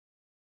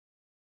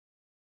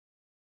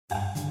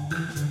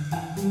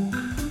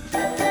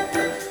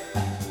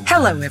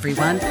Hello,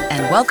 everyone,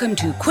 and welcome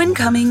to Quinn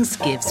Cummings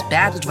Gives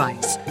Bad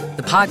Advice,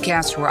 the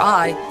podcast where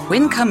I,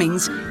 Quinn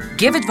Cummings,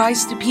 give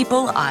advice to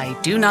people I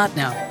do not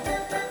know.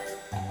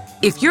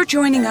 If you're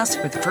joining us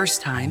for the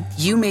first time,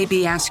 you may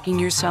be asking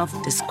yourself,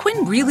 does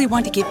Quinn really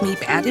want to give me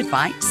bad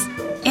advice?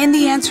 And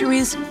the answer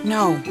is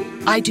no,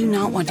 I do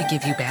not want to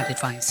give you bad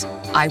advice.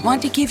 I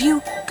want to give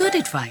you good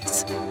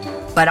advice.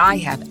 But I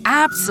have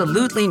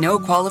absolutely no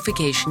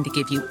qualification to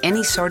give you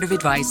any sort of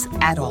advice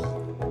at all.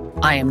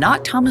 I am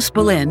not Thomas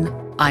Boleyn.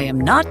 I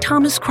am not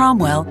Thomas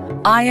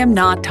Cromwell. I am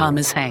not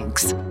Thomas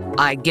Hanks.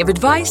 I give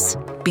advice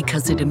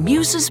because it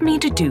amuses me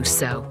to do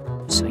so.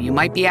 So you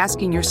might be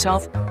asking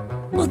yourself,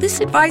 will this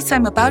advice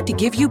I'm about to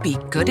give you be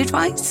good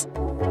advice?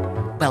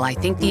 Well, I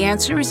think the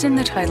answer is in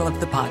the title of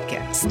the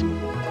podcast.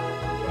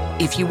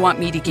 If you want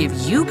me to give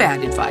you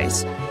bad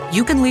advice,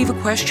 you can leave a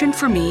question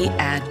for me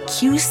at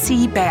qcbad.com.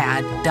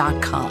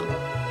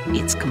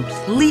 It's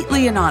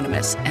completely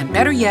anonymous, and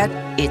better yet,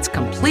 it's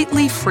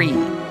completely free.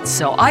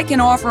 So I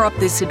can offer up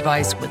this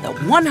advice with a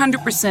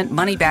 100%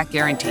 money-back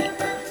guarantee.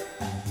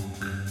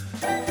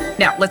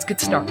 Now, let's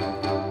get started.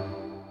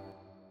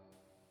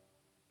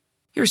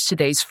 Here's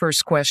today's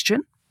first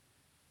question.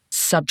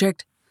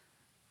 Subject,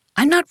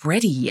 I'm not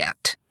ready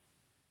yet.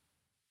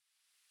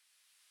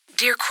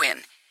 Dear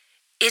Quinn,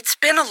 it's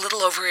been a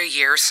little over a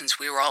year since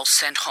we were all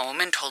sent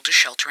home and told to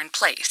shelter in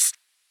place.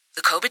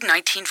 The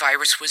COVID-19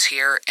 virus was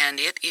here, and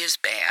it is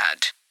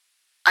bad.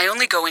 I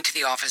only go into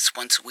the office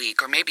once a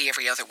week, or maybe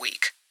every other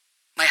week.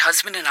 My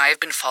husband and I have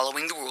been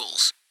following the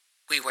rules.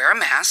 We wear a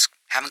mask,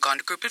 haven't gone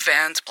to group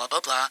events, blah, blah,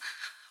 blah,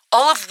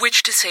 all of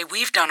which to say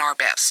we've done our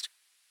best.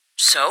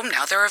 So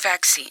now there are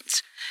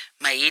vaccines.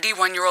 My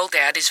 81-year-old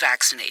dad is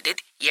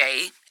vaccinated,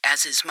 yay,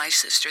 as is my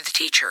sister, the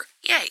teacher,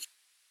 yay.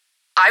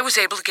 I was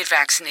able to get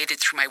vaccinated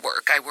through my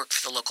work. I work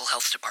for the local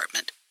health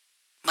department.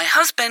 My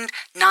husband,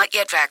 not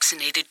yet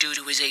vaccinated due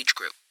to his age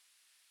group.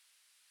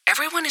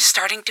 Everyone is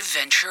starting to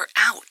venture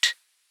out.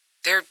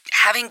 They're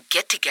having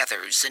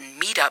get-togethers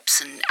and meetups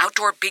and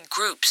outdoor big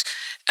groups,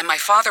 and my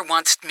father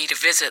wants me to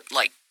visit,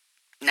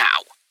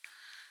 now.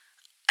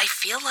 I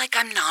feel like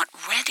I'm not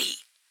ready.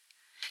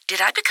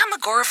 Did I become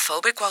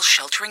agoraphobic while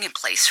sheltering in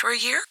place for a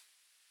year?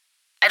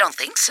 I don't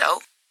think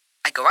so.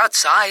 I go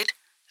outside.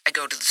 I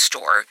go to the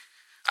store.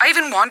 I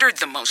even wandered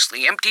the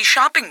mostly empty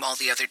shopping mall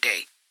the other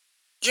day.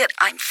 Yet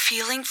I'm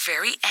feeling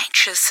very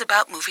anxious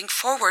about moving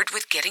forward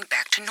with getting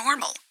back to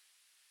normal.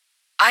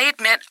 I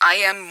admit I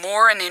am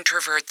more an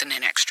introvert than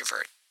an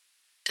extrovert.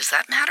 Does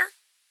that matter?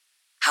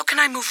 How can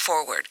I move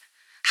forward?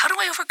 How do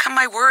I overcome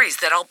my worries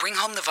that I'll bring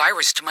home the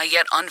virus to my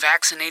yet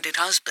unvaccinated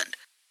husband?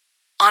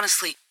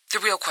 Honestly, the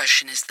real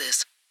question is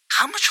this.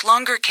 How much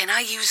longer can I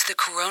use the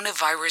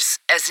coronavirus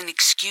as an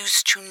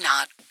excuse to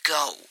not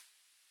go?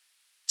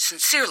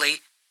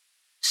 Sincerely,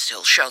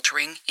 still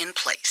sheltering in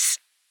place.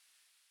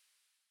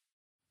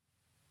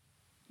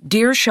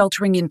 Dear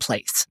Sheltering in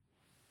Place,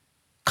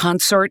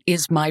 Consort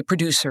is my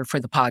producer for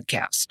the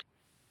podcast.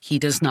 He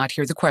does not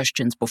hear the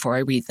questions before I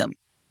read them.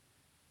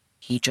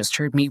 He just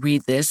heard me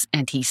read this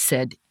and he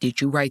said,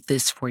 "Did you write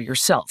this for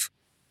yourself?"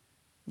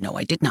 No,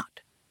 I did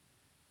not.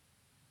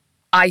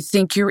 I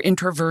think your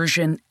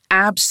introversion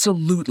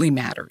absolutely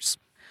matters.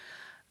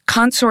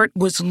 Consort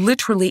was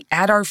literally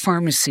at our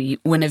pharmacy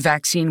when a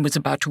vaccine was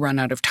about to run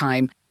out of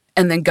time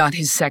and then got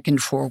his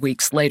second 4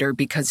 weeks later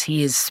because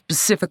he is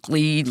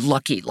specifically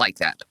lucky like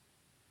that.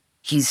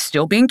 He's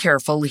still being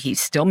careful,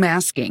 he's still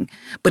masking,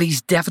 but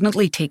he's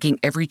definitely taking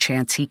every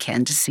chance he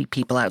can to see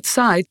people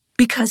outside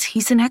because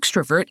he's an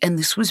extrovert and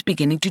this was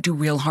beginning to do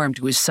real harm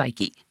to his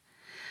psyche.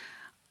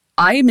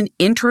 I am an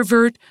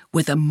introvert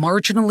with a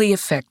marginally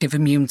effective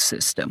immune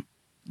system.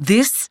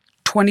 This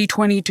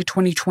 2020 to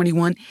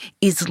 2021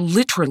 is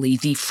literally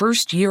the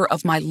first year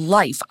of my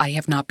life I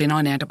have not been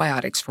on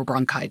antibiotics for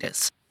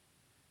bronchitis.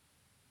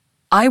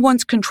 I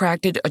once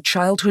contracted a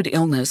childhood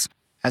illness,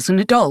 as an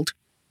adult,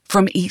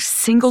 from a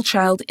single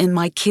child in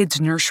my kids'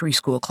 nursery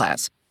school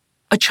class,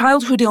 a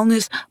childhood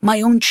illness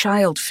my own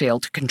child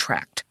failed to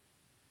contract.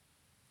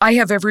 I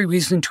have every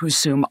reason to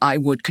assume I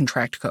would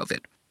contract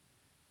COVID.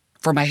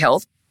 For my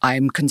health,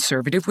 I'm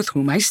conservative with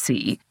whom I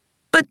see,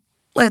 but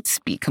let's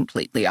be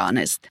completely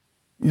honest.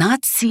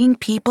 Not seeing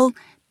people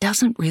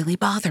doesn't really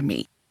bother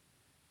me.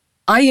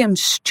 I am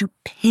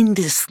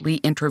stupendously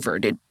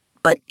introverted,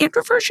 but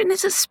introversion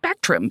is a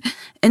spectrum,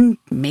 and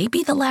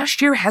maybe the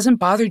last year hasn't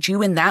bothered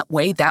you in that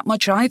way that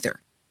much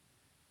either.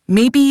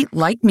 Maybe,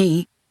 like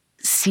me,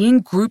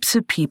 seeing groups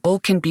of people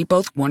can be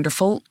both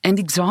wonderful and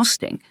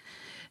exhausting.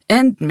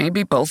 And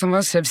maybe both of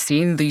us have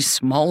seen the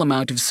small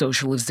amount of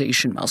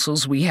socialization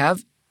muscles we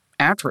have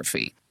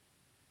atrophy.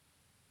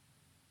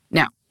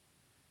 Now,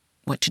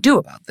 what to do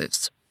about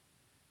this?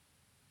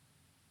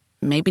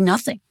 Maybe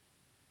nothing.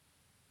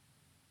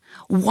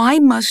 Why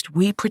must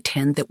we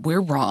pretend that we're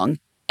wrong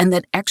and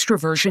that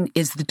extroversion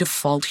is the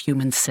default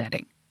human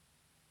setting?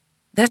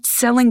 That's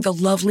selling the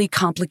lovely,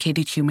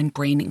 complicated human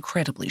brain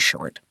incredibly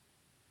short.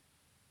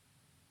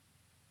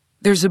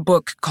 There's a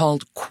book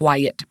called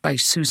Quiet by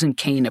Susan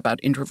Cain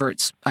about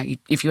introverts.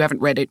 If you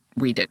haven't read it,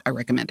 read it. I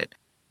recommend it.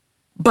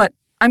 But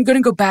I'm going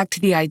to go back to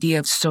the idea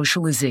of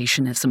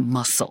socialization as a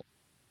muscle.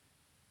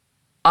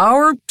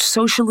 Our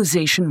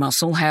socialization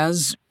muscle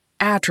has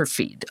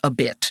atrophied a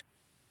bit.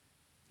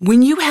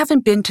 When you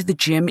haven't been to the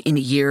gym in a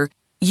year,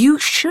 you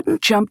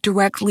shouldn't jump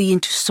directly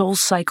into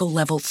SoulCycle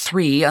Level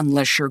 3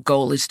 unless your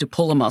goal is to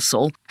pull a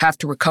muscle, have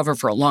to recover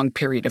for a long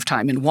period of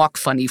time, and walk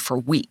funny for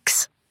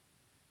weeks.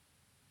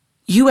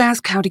 You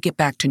ask how to get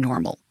back to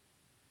normal.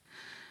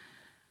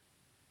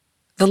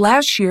 The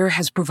last year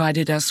has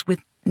provided us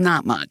with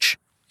not much.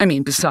 I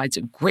mean, besides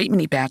a great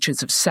many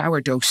batches of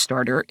sourdough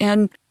starter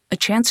and a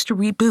chance to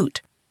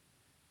reboot.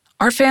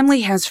 Our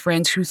family has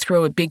friends who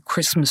throw a big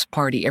Christmas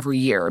party every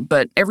year,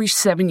 but every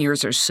 7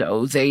 years or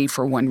so, they,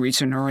 for one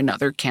reason or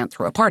another, can't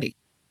throw a party.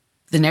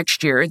 The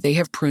next year, they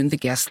have pruned the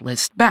guest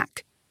list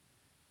back.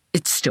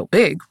 It's still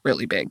big,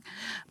 really big,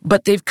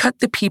 but they've cut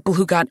the people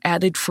who got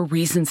added for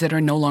reasons that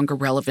are no longer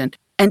relevant,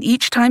 and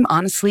each time,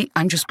 honestly,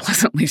 I'm just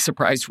pleasantly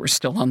surprised we're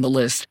still on the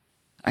list.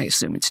 I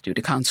assume it's due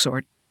to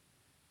Consort.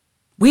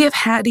 We have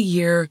had a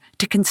year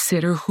to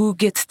consider who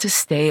gets to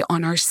stay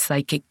on our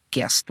psychic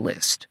guest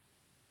list.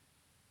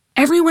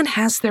 Everyone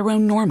has their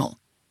own normal.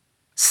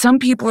 Some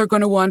people are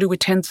going to want to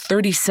attend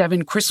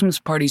 37 Christmas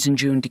parties in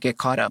June to get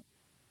caught up.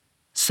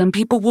 Some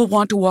people will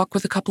want to walk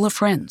with a couple of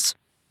friends.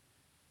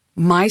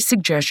 My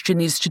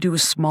suggestion is to do a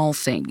small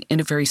thing in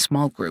a very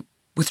small group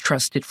with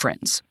trusted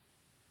friends.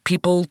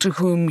 People to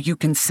whom you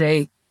can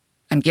say,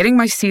 I'm getting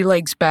my sea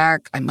legs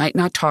back, I might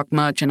not talk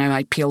much, and I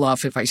might peel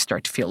off if I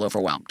start to feel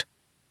overwhelmed.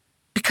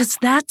 Because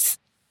that's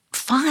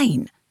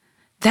fine.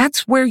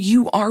 That's where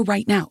you are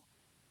right now.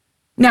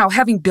 Now,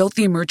 having built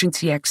the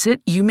emergency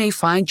exit, you may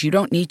find you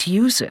don't need to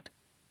use it.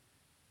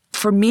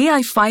 For me,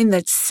 I find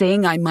that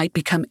saying I might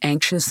become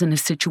anxious in a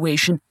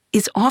situation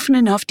is often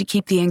enough to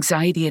keep the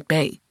anxiety at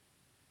bay.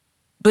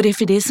 But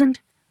if it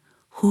isn't,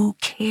 who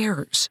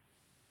cares?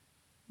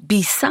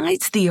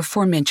 Besides the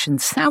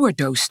aforementioned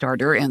sourdough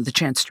starter and the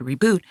chance to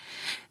reboot,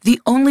 the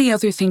only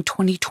other thing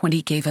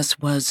 2020 gave us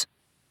was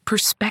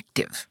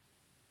perspective.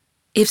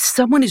 If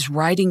someone is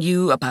writing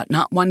you about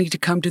not wanting to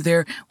come to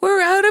their "we're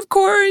out of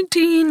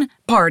quarantine"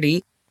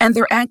 party, and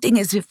they're acting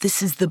as if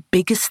this is the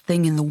biggest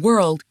thing in the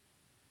world,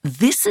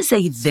 this is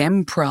a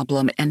them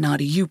problem and not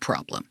a you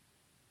problem.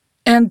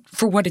 And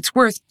for what it's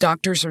worth,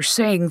 doctors are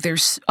saying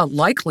there's a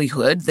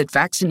likelihood that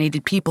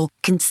vaccinated people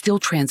can still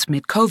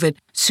transmit COVID,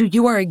 so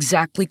you are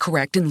exactly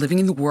correct in living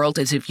in the world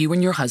as if you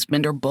and your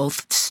husband are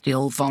both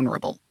still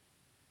vulnerable.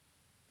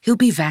 He'll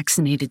be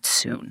vaccinated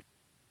soon.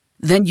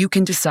 Then you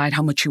can decide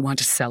how much you want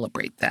to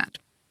celebrate that.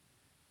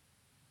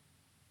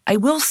 I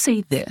will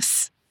say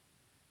this.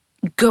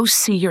 Go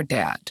see your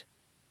dad.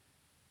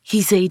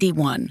 He's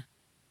 81.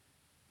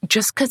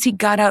 Just because he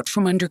got out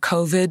from under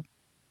COVID,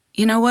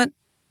 you know what?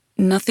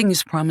 Nothing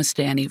is promised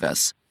to any of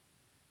us.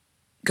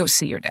 Go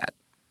see your dad.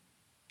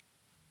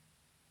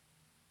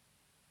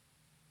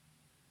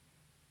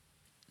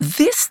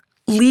 This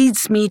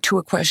leads me to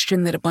a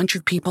question that a bunch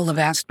of people have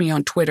asked me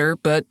on Twitter,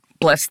 but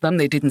bless them,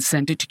 they didn't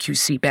send it to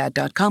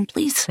qcbad.com.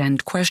 Please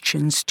send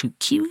questions to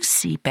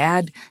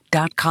qcbad.com.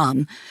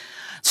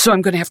 So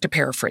I'm going to have to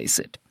paraphrase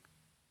it.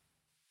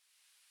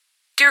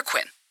 Dear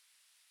Quinn,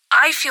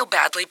 I feel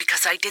badly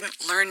because I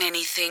didn't learn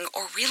anything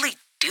or really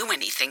do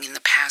anything in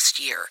the past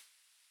year.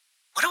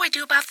 What do I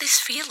do about this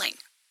feeling?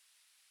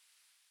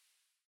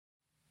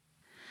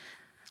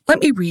 Let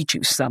me read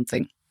you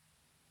something.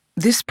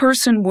 This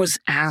person was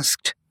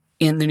asked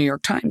in the New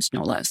York Times,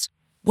 no less,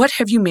 what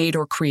have you made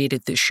or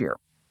created this year?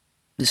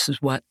 This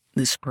is what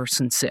this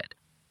person said.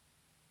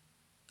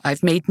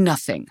 I've made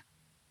nothing.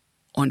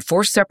 On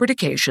 4 separate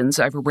occasions,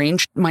 I've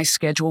arranged my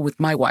schedule with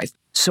my wife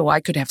so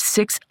I could have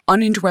 6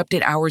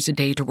 uninterrupted hours a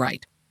day to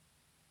write.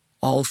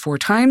 All 4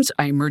 times,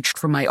 I emerged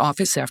from my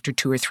office after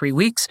 2 or 3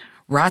 weeks,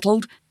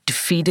 rattled,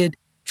 defeated,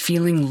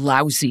 feeling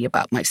lousy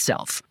about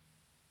myself.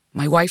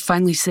 My wife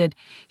finally said,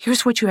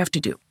 here's what you have to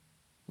do.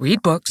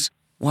 Read books,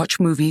 watch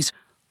movies,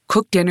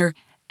 cook dinner,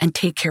 and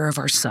take care of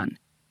our son.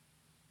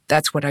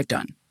 That's what I've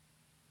done.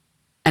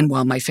 And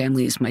while my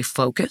family is my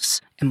focus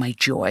and my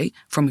joy,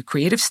 from a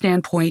creative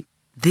standpoint,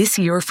 this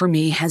year for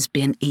me has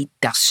been a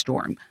dust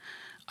storm.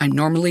 I'm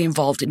normally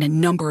involved in a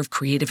number of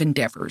creative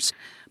endeavors,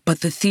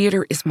 but the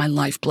theater is my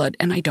lifeblood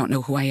and I don't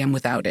know who I am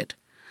without it.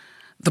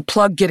 The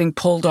plug getting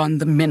pulled on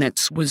the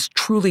minutes was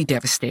truly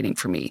devastating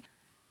for me.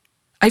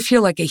 I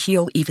feel like a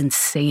heel even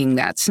saying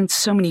that, since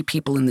so many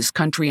people in this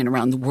country and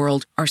around the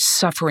world are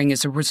suffering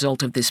as a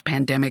result of this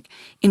pandemic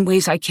in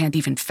ways I can't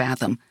even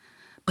fathom.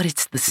 But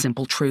it's the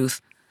simple truth.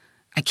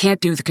 I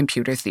can't do the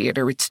computer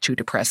theater, it's too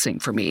depressing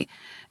for me.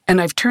 And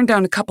I've turned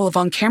down a couple of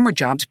on-camera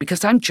jobs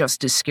because I'm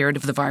just as scared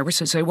of the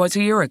virus as I was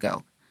a year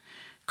ago.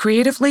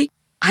 Creatively,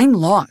 I'm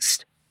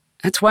lost.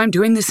 That's why I'm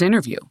doing this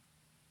interview.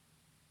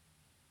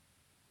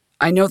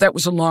 I know that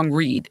was a long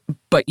read,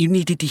 but you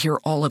needed to hear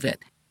all of it.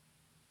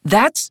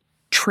 That's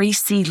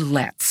Tracy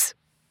Letts.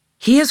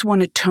 He has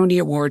won a Tony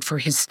Award for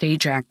his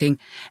stage acting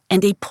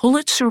and a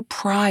Pulitzer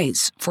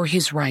Prize for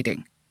his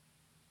writing.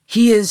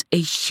 He is a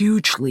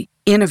hugely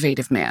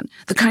innovative man,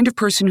 the kind of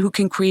person who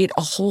can create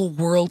a whole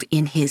world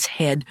in his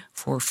head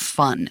for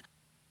fun.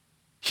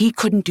 He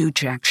couldn't do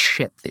jack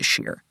shit this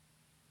year.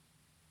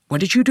 What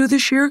did you do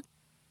this year?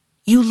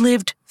 You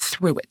lived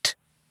through it.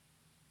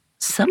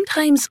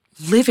 Sometimes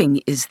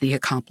living is the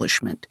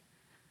accomplishment.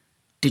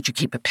 Did you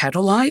keep a pet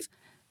alive?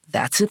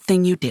 That's a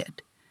thing you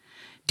did.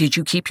 Did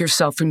you keep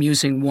yourself from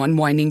using one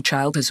whining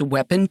child as a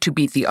weapon to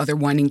beat the other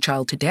whining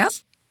child to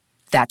death?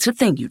 That's a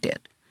thing you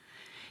did.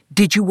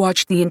 Did you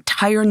watch the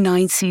entire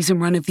 9-season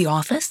run of The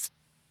Office?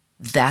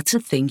 That's a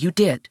thing you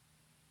did.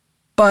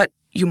 But,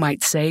 you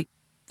might say,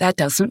 that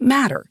doesn't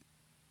matter.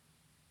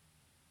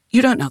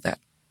 You don't know that.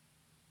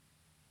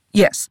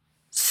 Yes,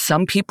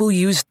 some people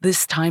used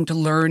this time to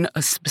learn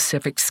a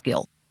specific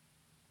skill.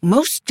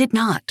 Most did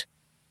not.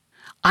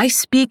 I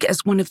speak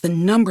as one of the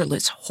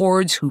numberless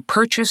hordes who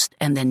purchased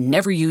and then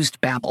never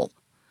used Babbel.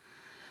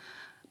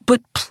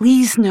 But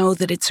please know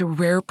that it's a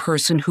rare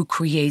person who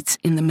creates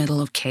in the middle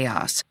of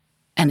chaos.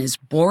 And as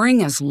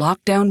boring as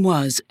lockdown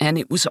was, and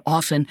it was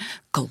often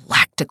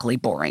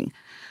galactically boring,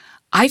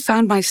 I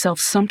found myself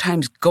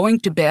sometimes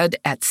going to bed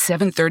at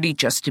 7:30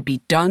 just to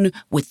be done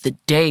with the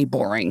day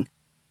boring.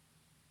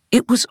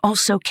 It was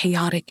also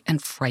chaotic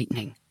and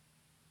frightening.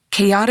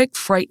 Chaotic,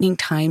 frightening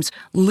times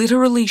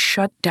literally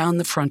shut down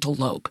the frontal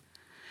lobe.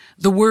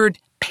 The word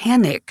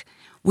panic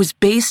was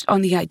based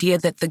on the idea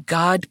that the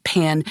god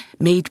Pan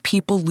made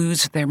people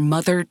lose their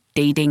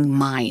mother-dating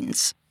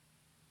minds.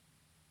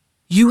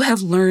 You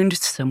have learned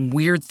some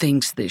weird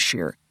things this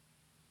year.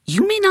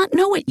 You may not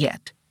know it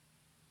yet.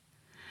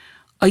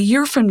 A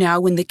year from now,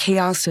 when the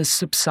chaos has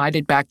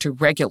subsided back to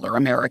regular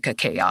America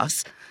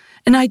chaos,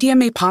 an idea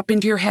may pop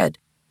into your head,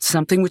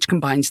 something which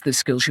combines the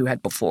skills you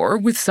had before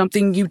with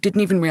something you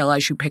didn't even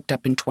realize you picked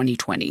up in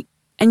 2020,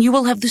 and you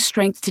will have the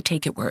strength to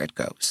take it where it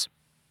goes.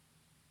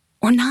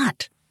 Or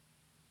not.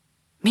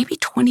 Maybe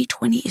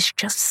 2020 is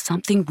just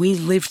something we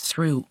lived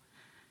through.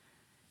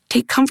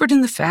 Take comfort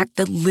in the fact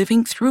that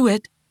living through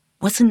it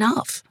was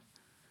enough.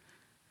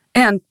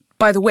 And,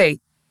 by the way,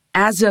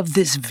 as of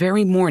this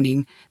very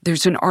morning,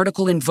 there's an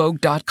article in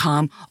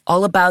Vogue.com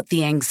all about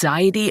the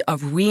anxiety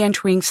of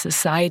re-entering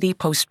society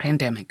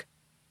post-pandemic.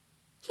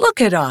 Look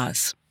at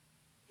us.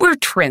 We're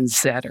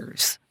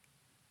trendsetters.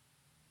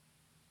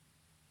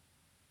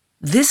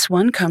 This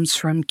one comes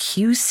from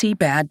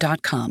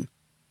QCBad.com.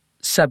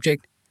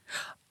 Subject,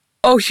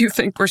 oh, you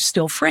think we're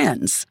still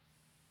friends?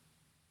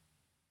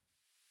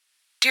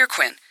 Dear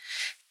Quinn,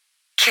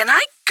 can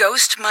I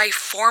ghost my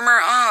former,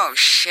 oh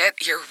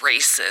shit, you're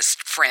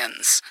racist,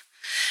 friends?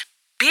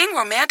 Being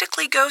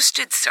romantically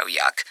ghosted, so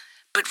yuck,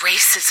 but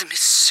racism is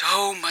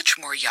so much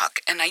more yuck,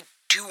 and I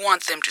do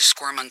want them to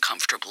squirm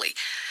uncomfortably.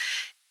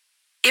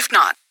 If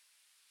not,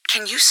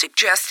 can you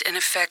suggest an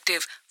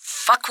effective,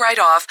 fuck right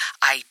off,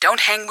 I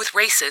don't hang with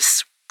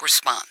racists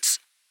response?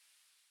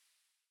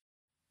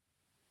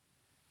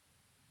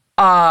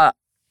 I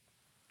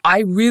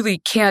really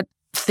can't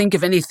think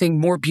of anything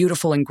more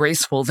beautiful and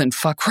graceful than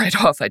fuck right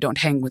off, I don't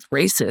hang with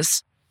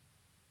racists.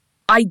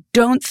 I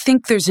don't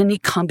think there's any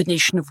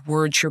combination of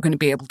words you're going to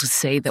be able to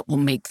say that will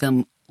make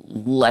them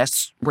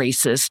less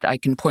racist. I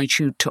can point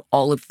you to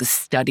all of the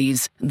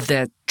studies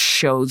that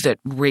show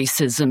that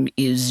racism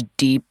is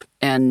deep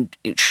and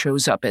it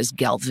shows up as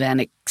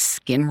galvanic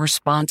skin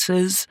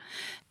responses.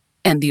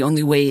 And the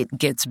only way it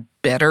gets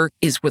better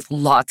is with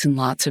lots and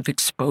lots of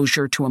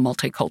exposure to a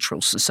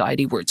multicultural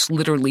society where it's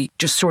literally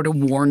just sort of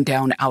worn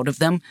down out of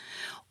them.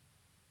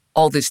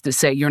 All this to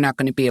say, you're not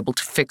going to be able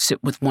to fix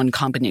it with one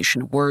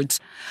combination of words.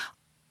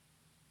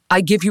 I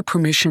give you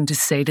permission to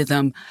say to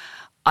them,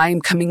 I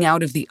am coming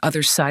out of the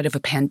other side of a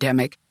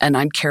pandemic, and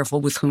I'm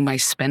careful with whom I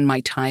spend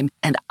my time,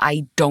 and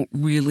I don't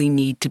really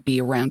need to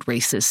be around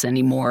racists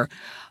anymore.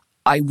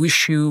 I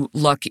wish you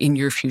luck in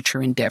your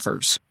future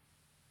endeavors.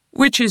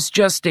 Which is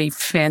just a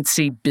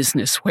fancy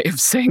business way of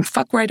saying,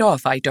 fuck right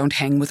off, I don't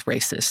hang with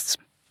racists.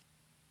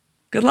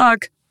 Good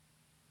luck.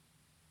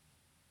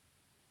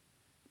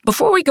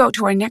 Before we go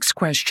to our next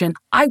question,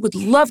 I would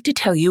love to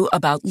tell you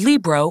about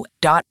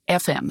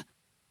Libro.fm.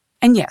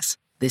 And yes,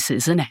 this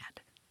is an ad.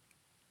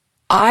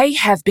 I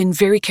have been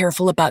very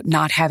careful about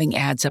not having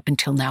ads up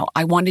until now.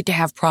 I wanted to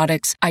have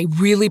products I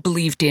really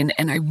believed in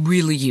and I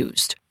really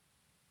used.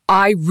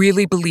 I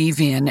really believe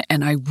in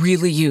and I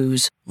really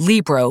use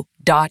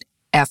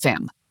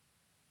Libro.fm.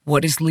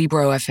 What is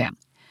Libro.fm?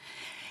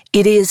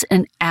 It is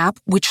an app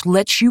which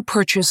lets you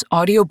purchase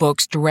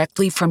audiobooks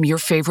directly from your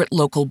favorite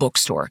local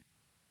bookstore.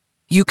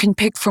 You can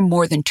pick from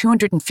more than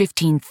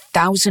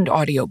 215,000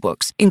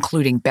 audiobooks,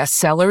 including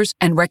bestsellers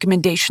and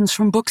recommendations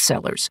from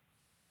booksellers.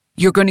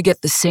 You're going to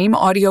get the same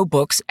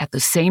audiobooks at the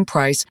same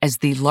price as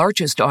the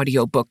largest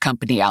audiobook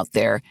company out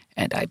there,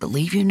 and I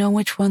believe you know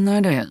which one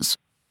that is.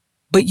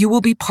 But you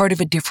will be part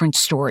of a different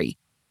story.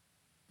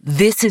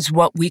 This is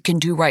what we can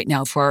do right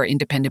now for our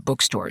independent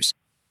bookstores.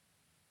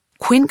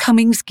 Quinn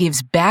Cummings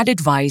Gives Bad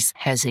Advice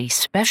has a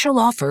special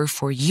offer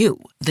for you,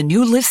 the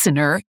new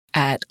listener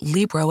at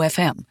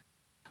Libro.fm.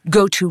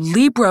 Go to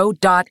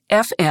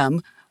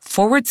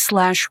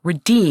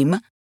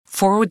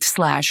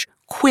Libro.fm/redeem/Quinn,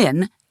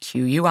 Quinn,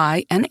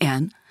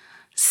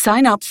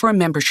 sign up for a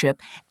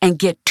membership, and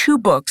get 2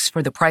 books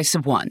for the price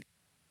of 1.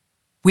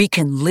 We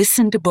can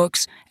listen to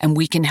books, and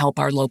we can help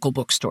our local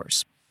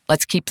bookstores.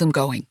 Let's keep them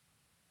going.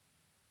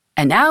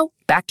 And now,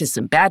 back to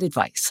some bad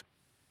advice.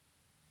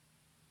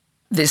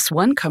 This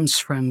one comes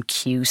from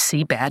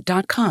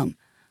QCBad.com.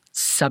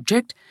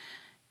 Subject: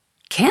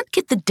 can't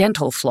get the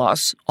dental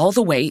floss all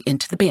the way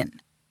into the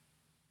bin.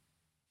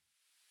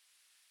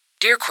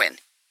 Dear Quinn,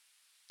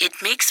 it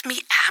makes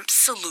me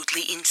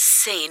absolutely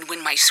insane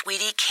when my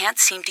sweetie can't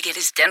seem to get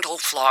his dental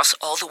floss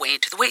all the way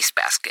into the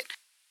wastebasket.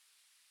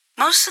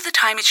 Most of the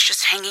time it's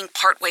just hanging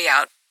partway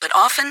out, but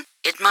often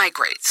it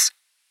migrates.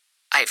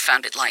 I've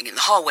found it lying in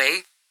the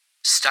hallway,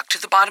 stuck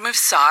to the bottom of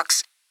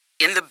socks,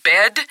 in the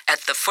bed,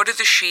 at the foot of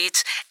the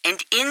sheets,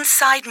 and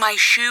inside my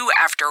shoe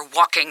after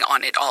walking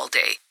on it all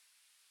day.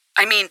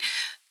 I mean,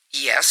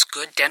 yes,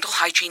 good dental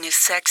hygiene is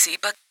sexy,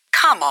 but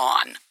come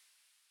on.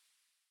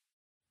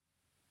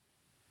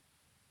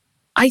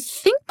 I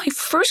think my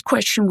first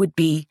question would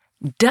be,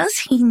 does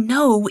he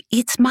know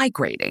it's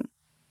migrating?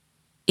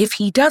 If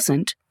he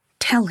doesn't,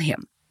 tell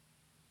him.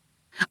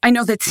 I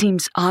know that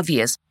seems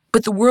obvious,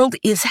 but the world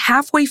is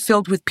halfway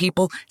filled with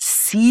people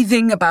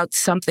seething about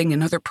something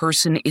another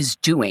person is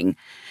doing,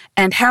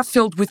 and half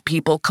filled with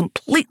people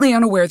completely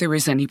unaware there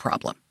is any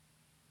problem.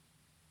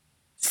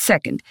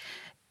 Second,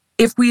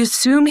 if we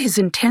assume his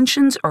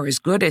intentions are as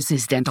good as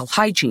his dental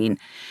hygiene,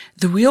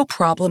 the real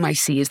problem I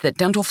see is that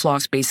dental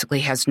floss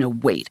basically has no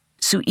weight.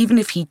 So even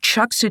if he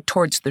chucks it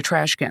towards the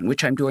trash can,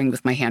 which I'm doing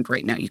with my hand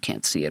right now, you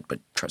can't see it, but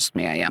trust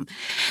me, I am,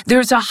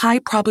 there's a high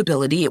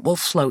probability it will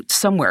float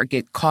somewhere,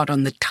 get caught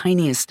on the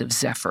tiniest of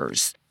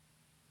zephyrs.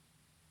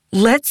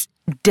 Let's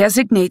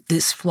designate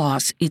this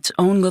floss its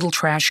own little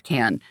trash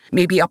can,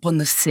 maybe up on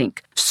the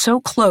sink,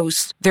 so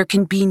close there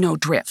can be no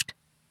drift.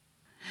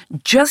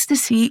 Just to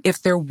see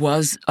if there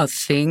was a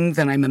thing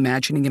that I'm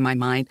imagining in my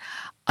mind,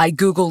 I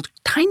Googled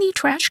tiny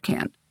trash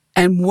can,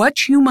 and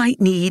what you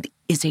might need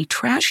is a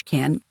trash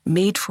can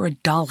made for a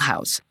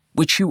dollhouse,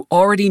 which you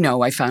already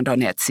know I found on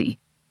Etsy.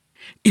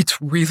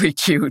 It's really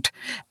cute,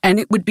 and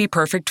it would be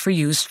perfect for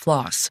used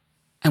floss.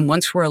 And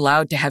once we're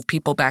allowed to have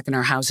people back in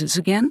our houses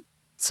again,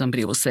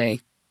 somebody will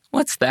say,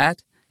 "What's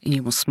that?" And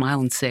you will smile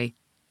and say,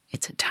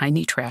 "It's a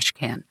tiny trash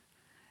can,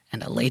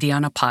 and a lady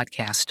on a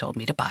podcast told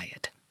me to buy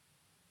it."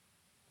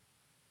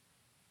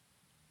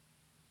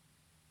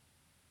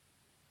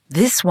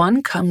 This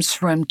one comes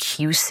from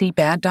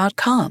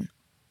QCBad.com.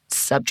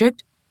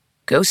 Subject: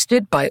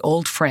 ghosted by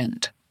old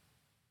friend.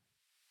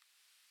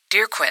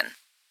 Dear Quinn,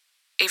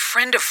 a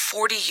friend of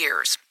 40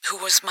 years who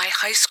was my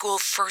high school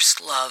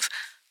first love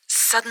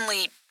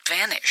suddenly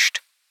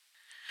vanished.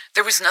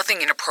 There was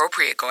nothing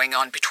inappropriate going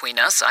on between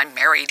us. I'm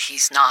married,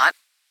 he's not.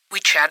 We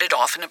chatted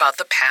often about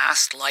the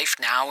past, life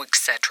now,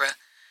 etc.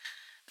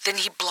 Then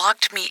he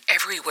blocked me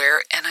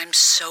everywhere, and I'm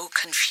so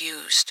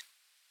confused.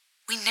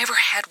 We never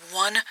had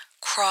one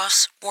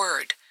cross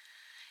word.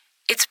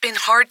 It's been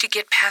hard to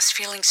get past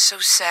feeling so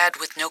sad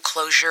with no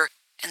closure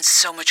and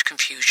so much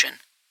confusion.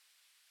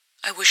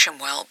 I wish him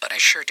well, but I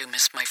sure do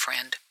miss my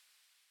friend.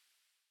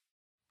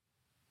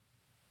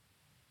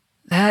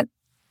 That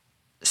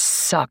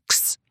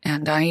sucks,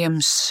 and I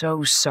am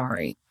so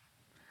sorry.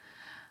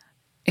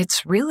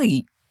 It's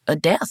really a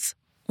death,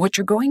 what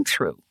you're going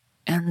through,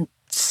 and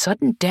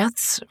sudden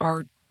deaths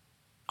are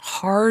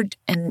hard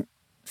and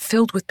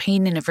filled with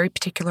pain in a very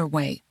particular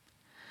way.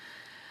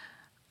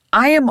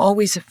 I am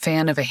always a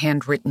fan of a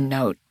handwritten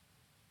note.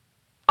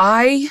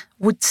 I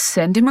would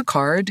send him a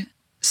card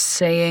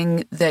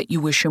saying that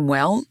you wish him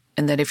well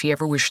and that if he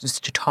ever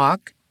wishes to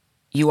talk,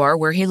 you are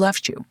where he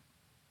left you.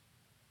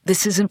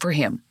 This isn't for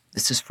him.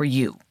 This is for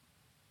you.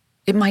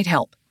 It might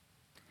help.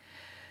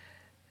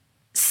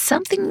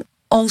 Something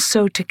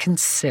also to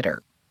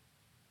consider.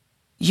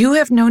 You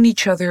have known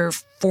each other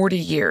 40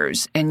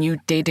 years and you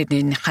dated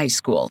in high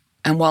school.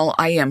 And while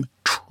I am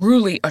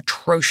truly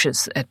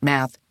atrocious at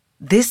math,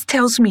 this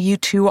tells me you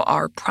two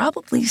are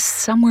probably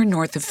somewhere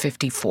north of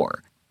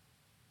 54.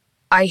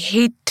 I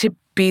hate to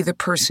be the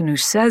person who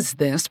says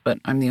this, but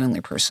I'm the only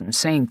person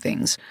saying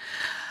things.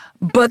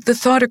 But the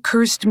thought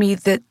occurs to me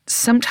that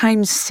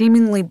sometimes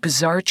seemingly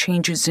bizarre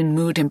changes in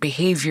mood and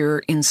behavior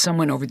in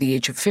someone over the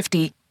age of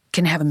 50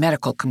 can have a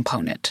medical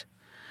component.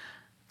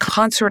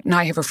 Consort and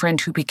I have a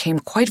friend who became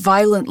quite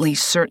violently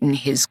certain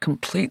his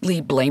completely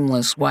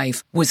blameless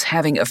wife was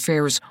having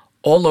affairs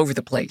all over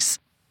the place.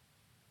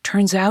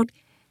 Turns out,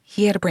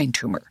 he had a brain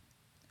tumor.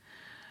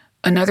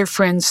 Another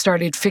friend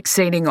started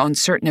fixating on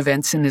certain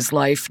events in his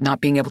life,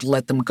 not being able to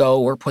let them go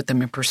or put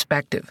them in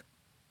perspective.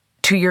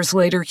 2 years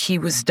later, he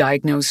was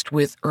diagnosed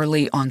with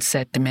early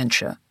onset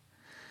dementia.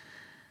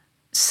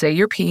 Say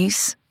your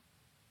piece,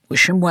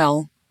 wish him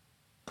well,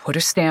 put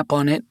a stamp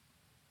on it,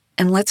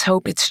 and let's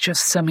hope it's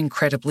just some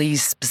incredibly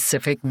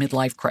specific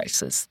midlife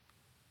crisis.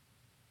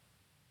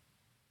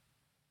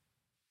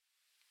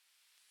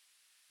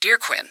 Dear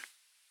Quinn,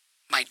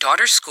 my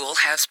daughter's school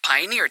has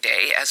Pioneer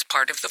Day as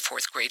part of the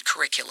 4th grade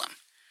curriculum.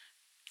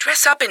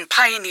 Dress up in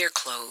Pioneer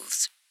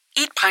clothes,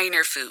 eat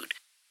Pioneer food,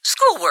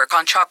 schoolwork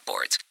on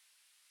chalkboards.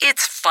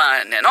 It's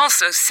fun and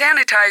also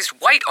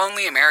sanitized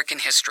white-only American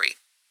history.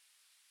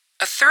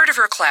 A third of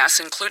her class,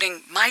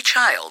 including my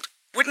child,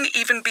 wouldn't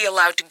even be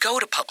allowed to go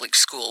to public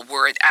school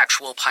were it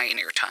actual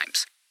pioneer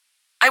times.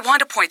 I want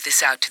to point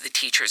this out to the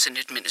teachers and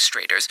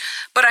administrators,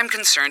 but I'm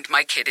concerned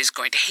my kid is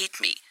going to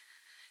hate me.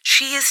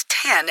 She is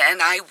 10,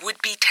 and I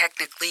would be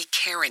technically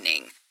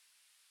Karening.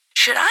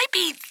 Should I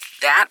be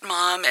that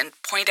mom and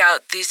point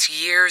out this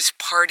year's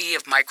party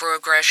of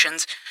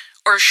microaggressions,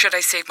 or should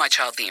I save my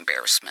child the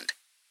embarrassment?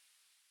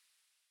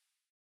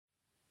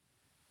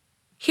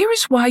 Here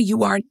is why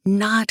you are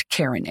not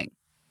Karening.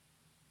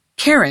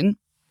 Karen,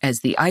 as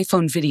the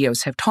iPhone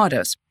videos have taught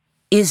us,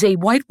 is a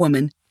white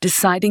woman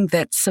deciding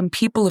that some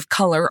people of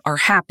color are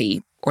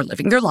happy, or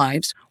living their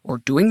lives, or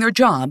doing their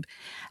job,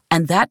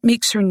 and that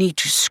makes her need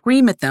to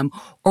scream at them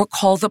or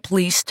call the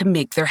police to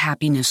make their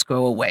happiness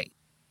go away.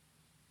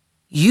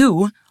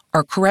 You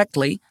are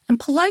correctly and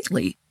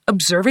politely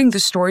observing the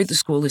story the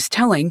school is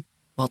telling,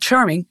 while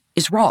charming,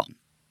 is wrong,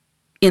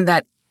 in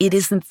that it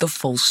isn't the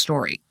full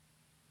story.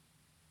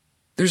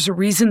 There's a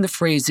reason the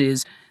phrase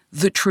is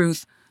the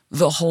truth,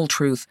 the whole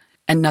truth,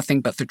 and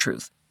nothing but the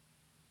truth.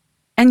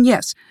 And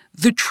yes,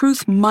 the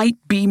truth might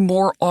be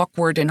more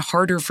awkward and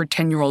harder for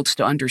 10-year-olds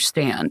to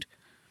understand.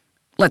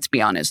 Let's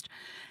be honest.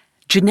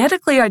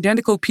 Genetically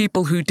identical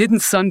people who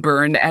didn't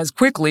sunburn as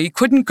quickly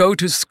couldn't go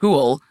to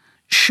school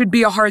should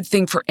be a hard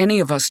thing for any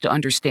of us to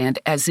understand,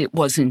 as it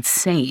was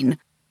insane.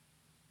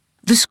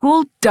 The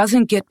school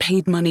doesn't get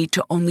paid money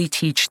to only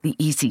teach the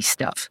easy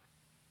stuff.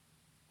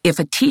 If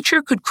a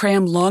teacher could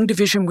cram long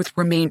division with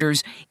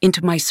remainders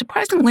into my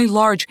surprisingly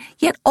large,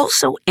 yet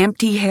also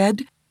empty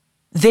head,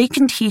 they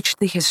can teach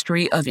the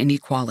history of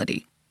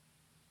inequality.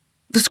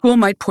 The school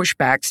might push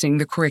back, saying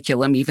the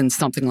curriculum, even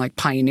something like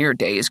Pioneer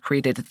Day, is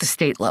created at the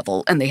state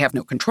level and they have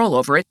no control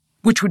over it,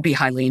 which would be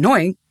highly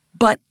annoying,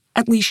 but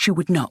at least you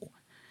would know.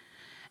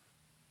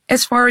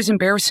 As far as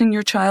embarrassing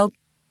your child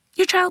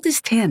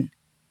is 10.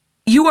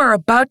 You are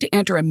about to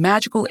enter a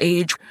magical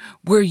age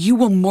where you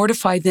will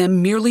mortify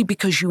them merely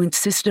because you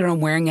insisted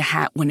on wearing a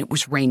hat when it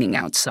was raining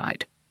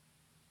outside.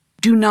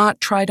 Do not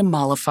try to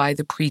mollify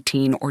the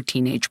preteen or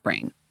teenage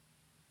brain.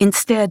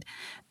 Instead,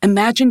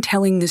 imagine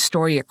telling this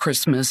story at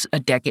Christmas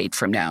a decade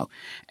from now,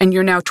 and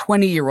your now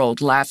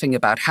 20-year-old laughing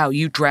about how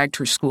you dragged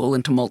her school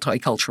into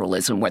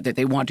multiculturalism, whether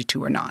they wanted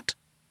to or not.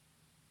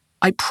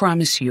 I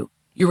promise you,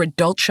 your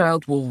adult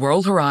child will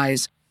roll her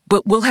eyes,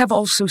 but will have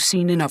also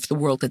seen enough of the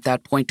world at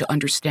that point to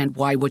understand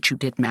why what you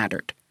did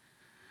mattered.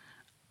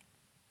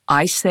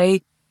 I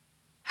say,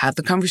 have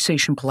the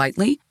conversation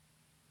politely,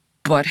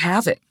 but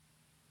have it.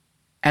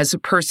 As a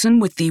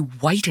person with the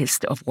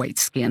whitest of white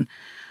skin,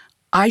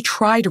 I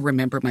try to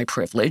remember my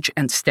privilege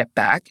and step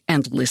back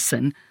and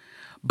listen,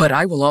 but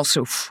I will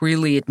also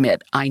freely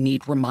admit I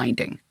need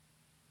reminding.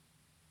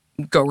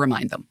 Go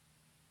remind them.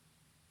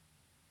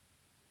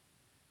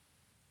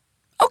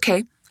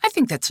 Okay, I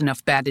think that's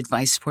enough bad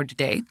advice for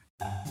today.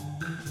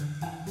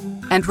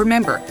 And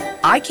remember,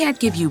 I can't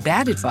give you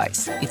bad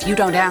advice if you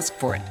don't ask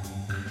for it.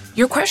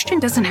 Your question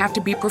doesn't have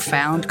to be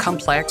profound,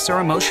 complex,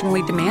 or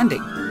emotionally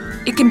demanding.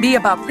 It can be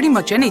about pretty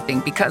much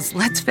anything because,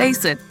 let's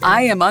face it,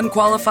 I am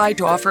unqualified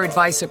to offer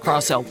advice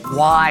across a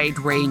wide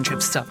range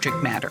of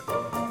subject matter.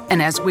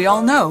 And as we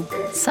all know,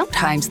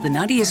 sometimes the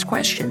nuttiest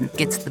question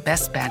gets the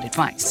best bad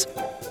advice.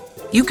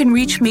 You can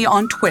reach me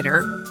on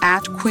Twitter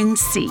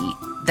 @QuinnC.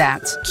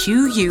 That's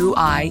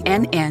QUINNCY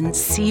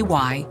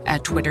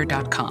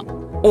 @twitter.com.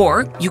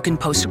 Or you can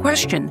post a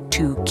question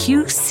to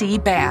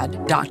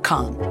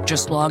QCBad.com.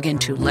 Just log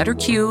into letter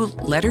Q,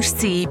 letter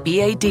C,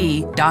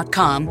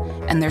 BAD.com,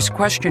 and there's a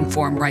question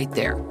form right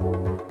there.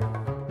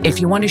 If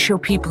you want to show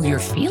people your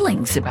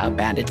feelings about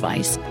bad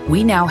advice,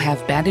 we now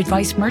have bad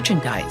advice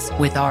merchandise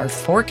with our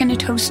fork and a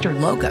toaster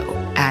logo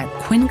at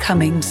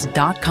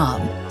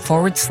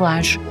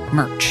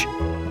quinncummings.com/merch.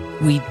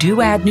 We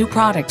do add new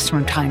products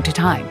from time to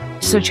time,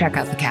 so check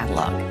out the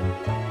catalog.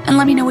 And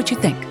let me know what you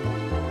think.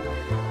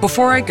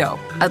 Before I go,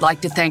 I'd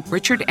like to thank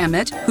Richard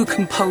Emmett, who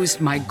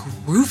composed my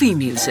groovy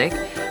music,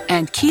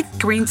 and Keith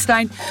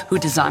Greenstein, who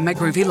designed my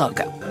groovy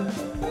logo.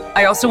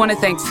 I also want to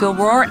thank Phil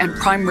Rohr and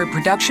Prime Rib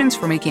Productions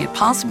for making it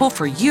possible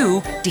for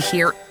you to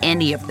hear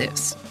any of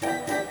this.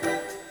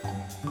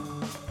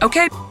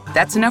 Okay,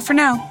 that's enough for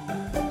now.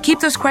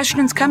 Keep those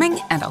questions coming,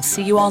 and I'll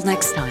see you all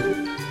next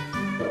time.